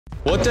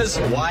What does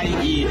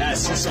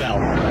Y-E-S spell?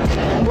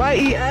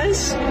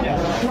 Y-E-S?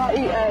 Yeah.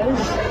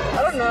 Y-E-S.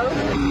 I don't know.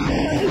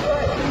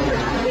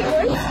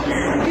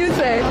 You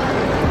say.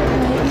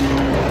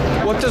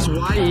 What does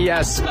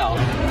Y-E-S spell?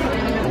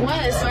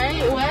 Wes,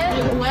 right?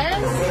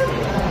 Wes?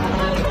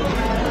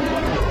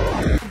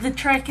 The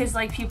trick is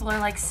like people are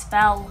like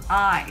spell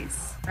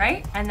eyes,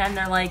 right? And then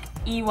they're like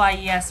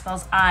E-Y-E-S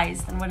spells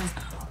eyes. Then what does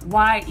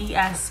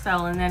Y-E-S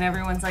spell? And then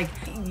everyone's like,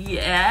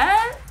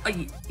 yeah?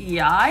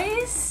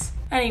 Eyes?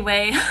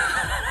 Anyway,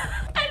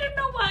 I don't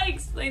know why I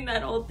explained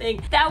that whole thing.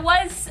 That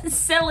was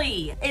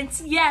silly.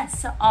 It's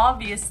yes,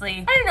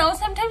 obviously. I don't know,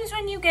 sometimes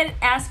when you get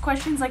asked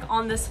questions like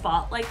on the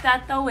spot like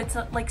that though, it's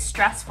like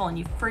stressful and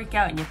you freak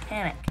out and you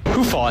panic.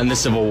 Who fought in the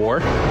Civil War?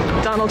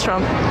 Donald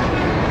Trump.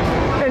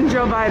 And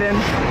Joe Biden.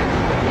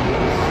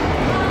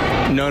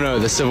 No,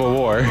 the Civil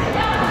War.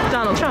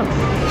 Donald Trump.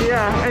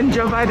 Yeah, and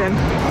Joe Biden.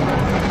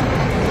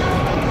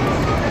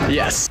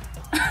 Yes.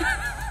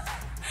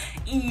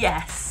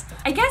 Yes.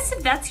 I guess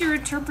if that's your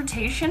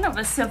interpretation of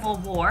a civil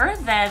war,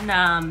 then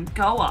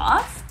go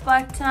off.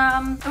 But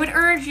I would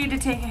urge you to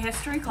take a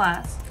history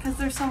class because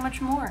there's so much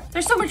more.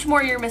 There's so much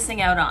more you're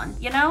missing out on,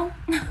 you know?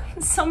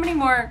 So many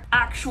more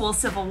actual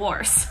civil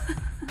wars.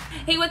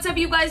 Hey, what's up,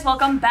 you guys?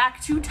 Welcome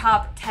back to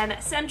Top 10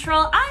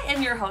 Central. I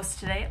am your host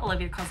today,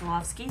 Olivia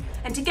Kozlowski,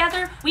 and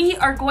together we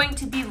are going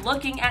to be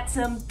looking at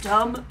some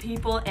dumb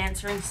people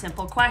answering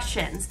simple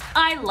questions.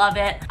 I love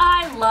it.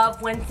 I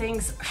love when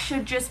things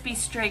should just be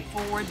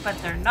straightforward, but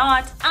they're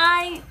not.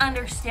 I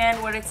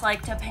understand what it's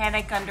like to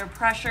panic under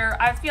pressure.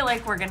 I feel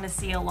like we're gonna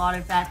see a lot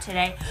of that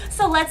today.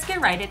 So let's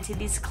get right into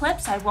these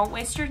clips. I won't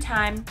waste your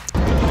time.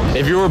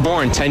 If you were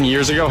born 10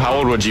 years ago, how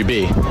old would you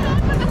be?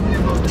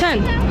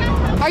 10.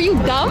 Are you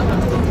dumb?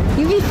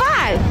 You'd be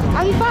 5.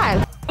 I'll be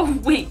 5. Oh,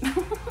 wait.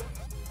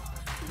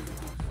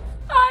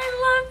 I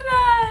love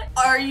that.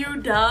 Are you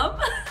dumb?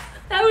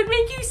 That would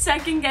make you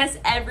second guess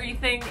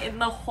everything in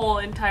the whole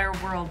entire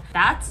world.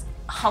 That's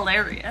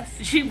hilarious.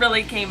 She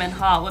really came in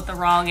hot with the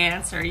wrong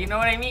answer. You know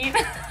what I mean?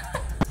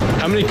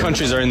 How many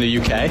countries are in the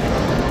UK?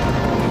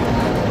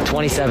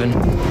 27.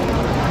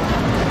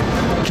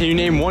 Can you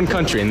name one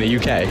country in the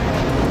UK?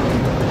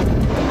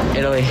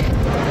 Italy.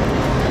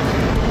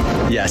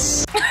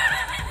 Yes.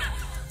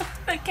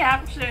 The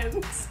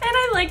captions. And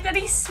I like that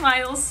he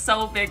smiles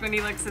so big when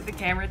he looks at the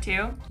camera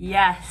too.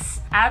 Yes,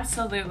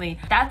 absolutely.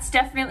 That's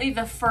definitely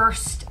the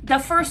first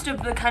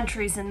of the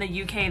countries in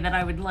the UK that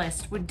I would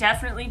list would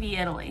definitely be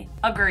Italy.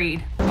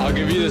 Agreed. I'll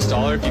give you this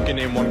dollar if you can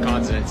name one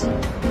continent.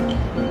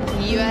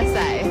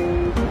 USA.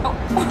 Oh.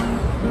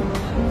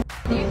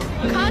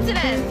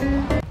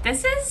 Continent.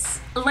 This is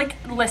like,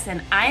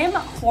 listen, I am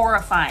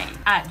horrifying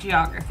at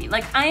geography.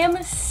 Like, I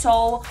am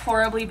so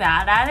horribly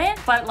bad at it,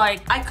 but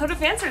like, I could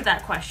have answered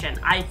that question,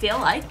 I feel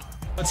like.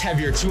 What's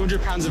heavier,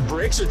 200 pounds of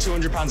bricks or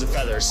 200 pounds of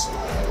feathers?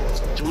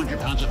 200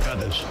 pounds of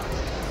feathers.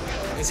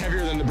 It's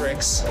heavier than the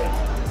bricks.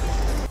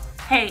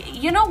 Hey,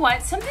 you know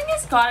what? Something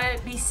has gotta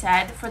be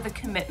said for the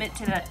commitment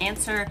to the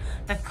answer,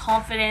 the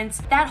confidence,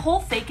 that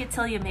whole fake it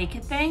till you make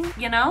it thing,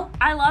 you know?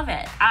 I love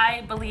it.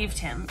 I believed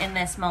him in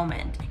this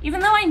moment. Even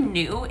though I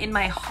knew in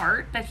my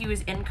heart that he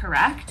was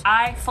incorrect,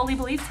 I fully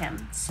believed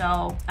him.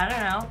 So, I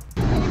don't know.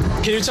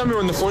 Can you tell me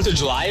when the 4th of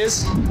July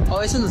is? Oh,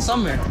 it's in the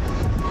summer.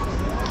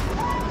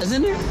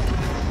 Isn't it?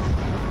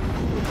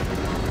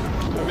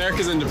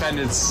 America's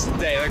Independence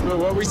Day, like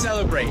what we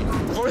celebrate.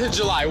 4th of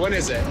July, when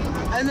is it?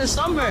 In the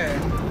summer.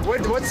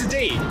 What's the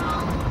date?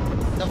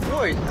 The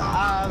 4th.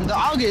 The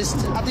August.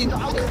 I think the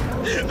August.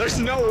 There's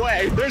no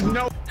way. There's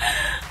no.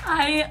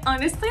 I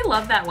honestly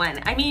love that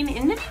one. I mean,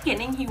 in the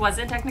beginning, he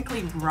wasn't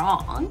technically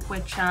wrong,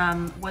 which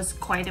was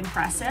quite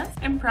impressive.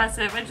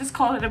 Impressive. I just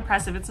call it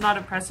impressive. It's not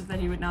impressive that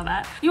he would know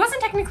that. He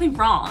wasn't technically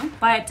wrong,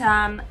 but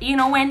you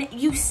know, when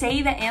you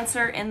say the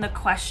answer in the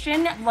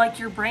question, like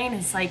your brain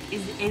is like,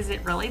 is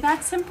it really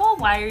that simple?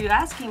 Why are you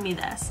asking me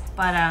this?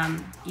 But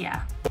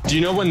yeah. Do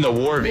you know when the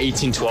War of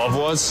 1812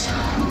 was?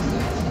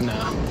 No.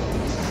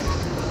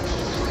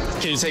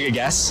 Can you take a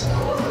guess?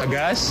 A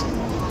guess?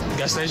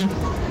 Gas station?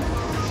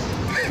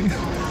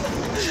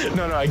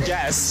 No, I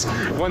guess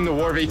when the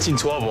War of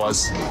 1812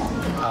 was.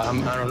 I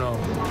don't know.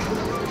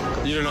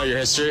 You don't know your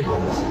history?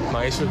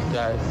 My history?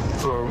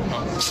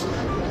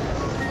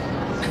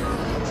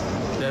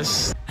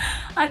 Yes.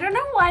 I don't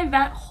know why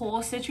that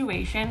whole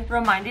situation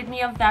reminded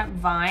me of that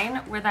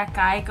Vine where that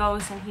guy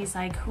goes and he's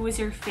like, who is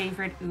your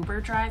favorite Uber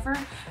driver?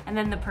 And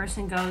then the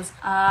person goes,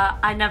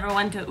 I never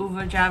went to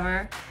Uber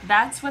driver.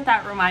 That's what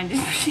that reminded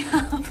me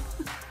of.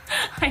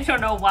 I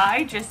don't know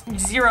why, just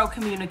zero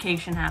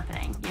communication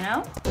happening, you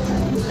know?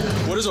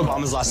 What is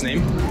Obama's last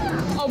name?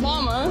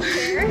 Obama.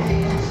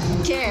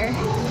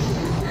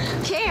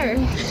 Care.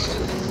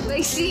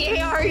 Like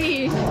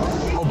C-A-R-E.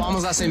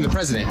 Obama's last name, the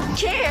president.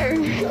 Care.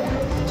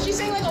 She's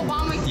saying like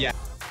Obama. Yeah.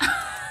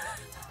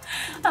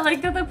 I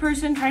like that the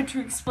person tried to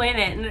explain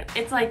it and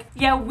it's like,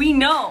 yeah, we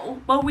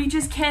know, but we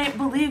just can't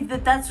believe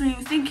that that's what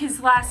you think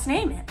his last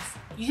name is.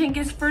 You think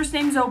his first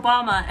name's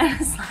Obama and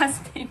his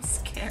last name's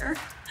Care?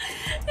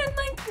 And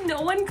like,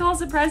 no one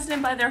calls a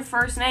president by their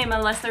first name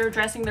unless they're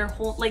addressing their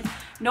whole, like,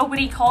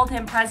 nobody called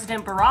him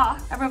President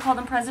Barack. Everyone called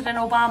him President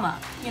Obama,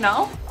 you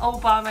know?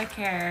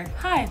 Obamacare.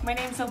 Hi, my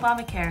name's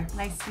Obamacare.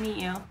 Nice to meet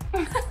you.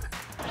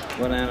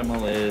 What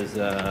animal is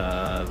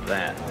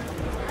that?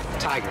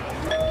 Tiger.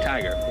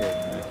 Tiger.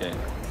 Yeah, okay.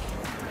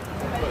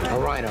 A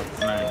rhino.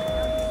 Right.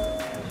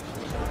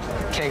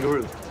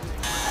 Kangaroo.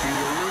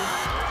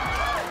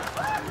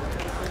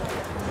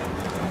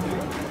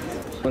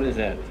 What is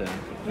that?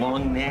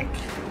 Long neck?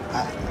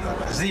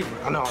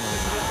 Zebra. I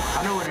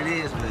know what it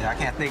is, but I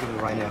can't think of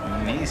it right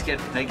now.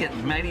 They get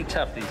mighty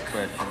tough, these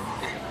questions.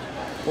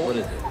 What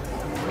is it?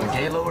 A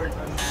Gaylord?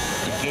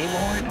 A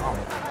Gaylord?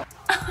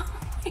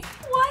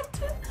 What?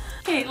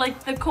 Okay,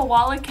 like the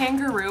koala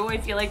kangaroo, I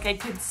feel like I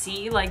could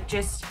see, like,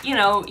 just, you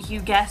know, you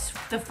guess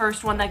the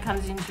first one that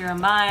comes into your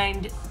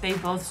mind. They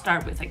both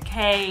start with a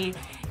K.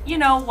 You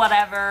know,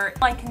 whatever.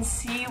 I can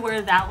see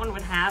where that one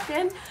would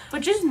happen,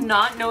 but just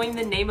not knowing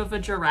the name of a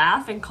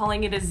giraffe and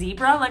calling it a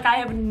zebra, like, I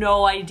have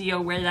no idea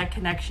where that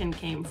connection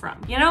came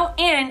from, you know?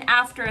 And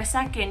after a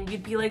second,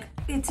 you'd be like,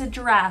 it's a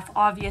giraffe,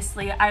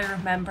 obviously, I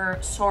remember,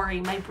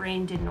 sorry, my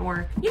brain didn't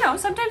work. You know,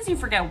 sometimes you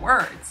forget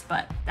words,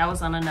 but that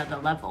was on another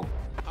level.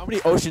 How many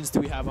oceans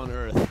do we have on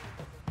Earth?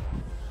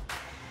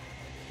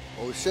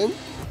 Ocean?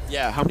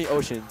 Yeah, how many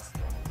oceans?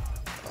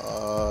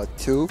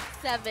 2.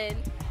 7.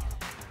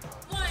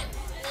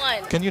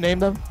 1. Can you name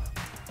them?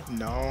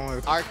 No.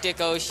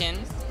 Arctic Ocean.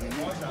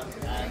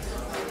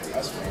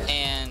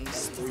 And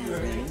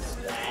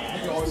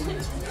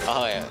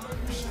oh yeah,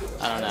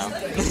 I don't know.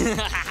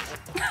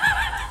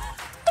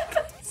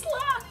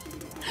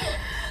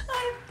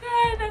 I'm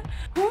dead.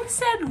 Who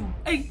said?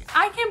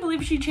 I can't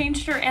believe she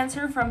changed her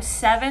answer from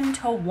 7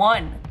 to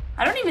 1.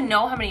 I don't even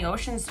know how many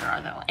oceans there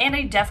are though, and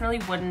I definitely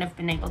wouldn't have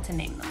been able to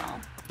name them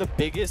all. The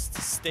biggest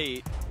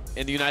state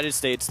in the United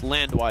States,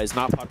 land-wise,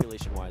 not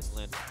population-wise.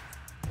 Land.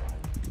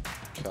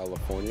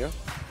 California.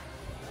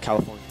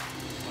 California.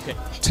 Okay.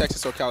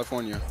 Texas or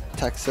California?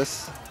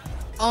 Texas.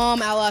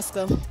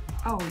 Alaska.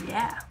 Oh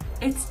yeah,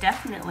 it's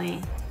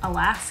definitely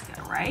Alaska,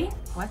 right?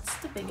 What's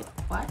the biggest?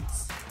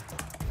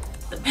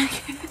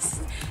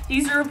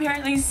 These are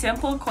apparently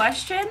simple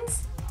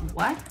questions.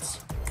 What's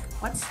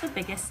the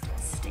biggest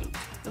state?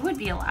 It would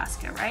be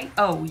Alaska, right?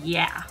 Oh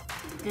yeah,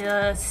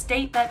 the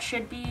state that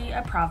should be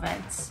a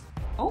province.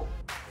 Oh.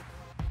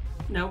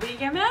 Nobody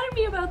get mad at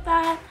me about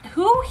that.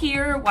 Who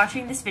here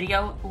watching this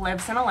video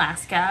lives in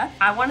Alaska?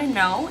 I want to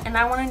know, and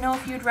I want to know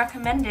if you'd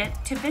recommend it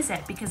to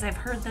visit because I've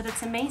heard that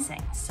it's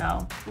amazing.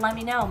 So let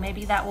me know.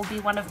 Maybe that will be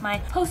one of my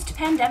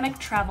post-pandemic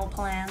travel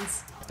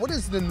plans. What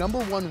is the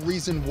 #1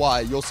 reason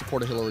why you'll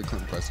support a Hillary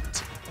Clinton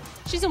presidency?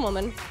 She's a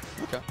woman.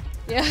 Okay.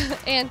 Yeah,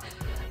 and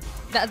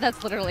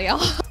that's literally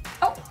all.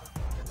 Oh.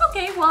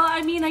 Okay, well,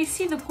 I mean, I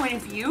see the point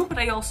of view, but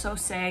I also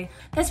say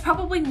that's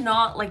probably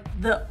not like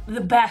the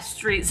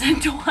best reason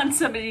to want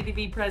somebody to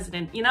be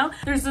president, you know?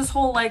 There's this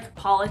whole like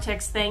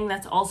politics thing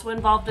that's also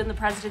involved in the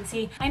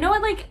presidency. I know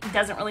it like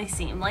doesn't really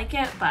seem like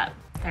it, but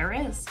there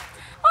is.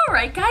 All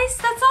right, guys,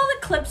 that's all the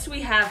clips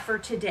we have for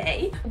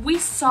today. We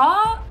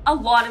saw a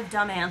lot of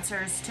dumb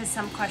answers to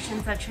some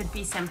questions that should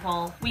be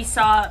simple. We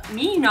saw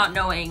me not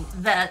knowing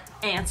the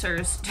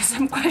answers to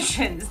some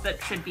questions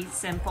that should be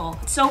simple.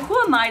 So who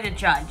am I to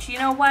judge? You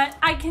know what?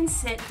 I can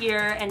sit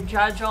here and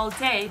judge all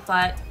day,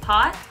 but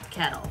pot,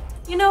 kettle.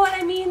 You know what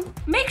I mean?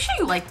 Make sure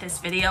you like this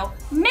video.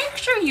 Make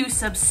sure you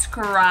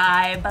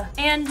subscribe.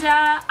 And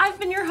I've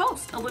been your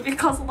host, Olivia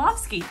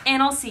Kozlowski,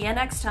 and I'll see you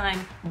next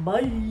time.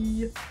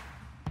 Bye.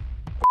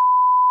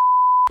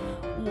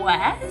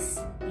 Wes?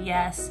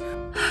 Yes.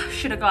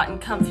 Should have gotten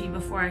comfy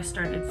before I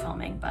started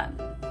filming, but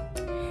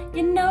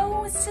you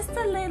know, it's just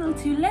a little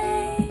too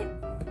late.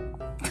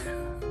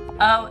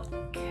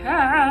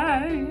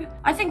 Okay.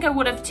 I think I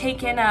would have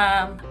taken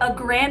a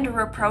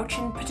grander approach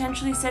and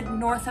potentially said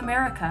North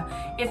America.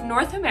 If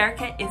North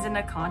America isn't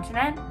a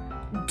continent,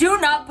 do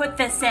not put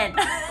this in.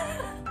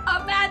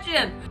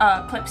 Imagine.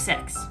 Clip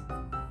 6.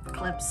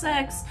 Clip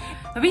 6.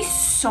 There'd be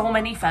so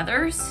many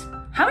feathers.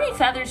 How many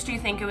feathers do you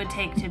think it would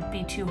take to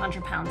be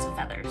 200 pounds of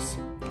feathers?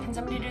 Can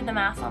somebody do the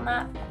math on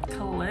that?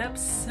 Clip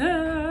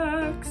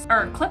 6.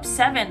 Or clip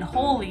 7,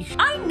 holy sh—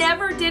 I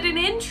never did an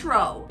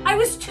intro. I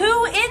was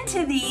too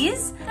into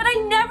these that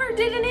I never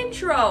did an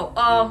intro.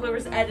 Oh,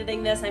 whoever's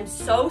editing this, I'm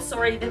so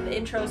sorry that the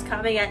intro's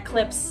coming at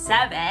clip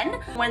 7.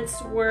 Once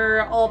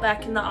we're all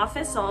back in the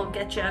office, I'll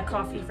get you a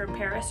coffee from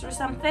Paris or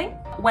something.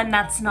 When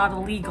that's not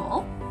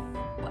illegal.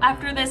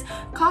 After this,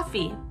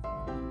 coffee.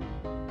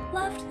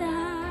 Loved that.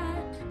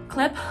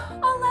 Clip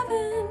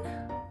 11.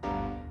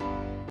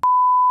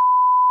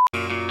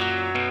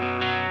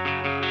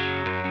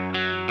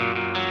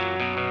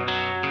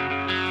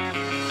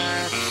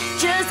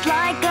 Just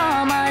like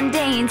a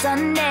mundane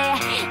Sunday,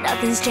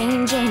 nothing's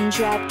changing,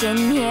 trapped in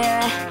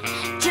here.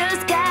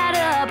 Just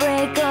gotta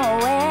break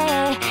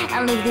away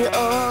and leave the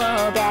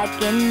old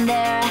back in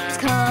there.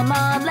 Come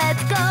on,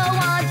 let's go,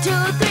 1,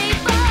 2, 3.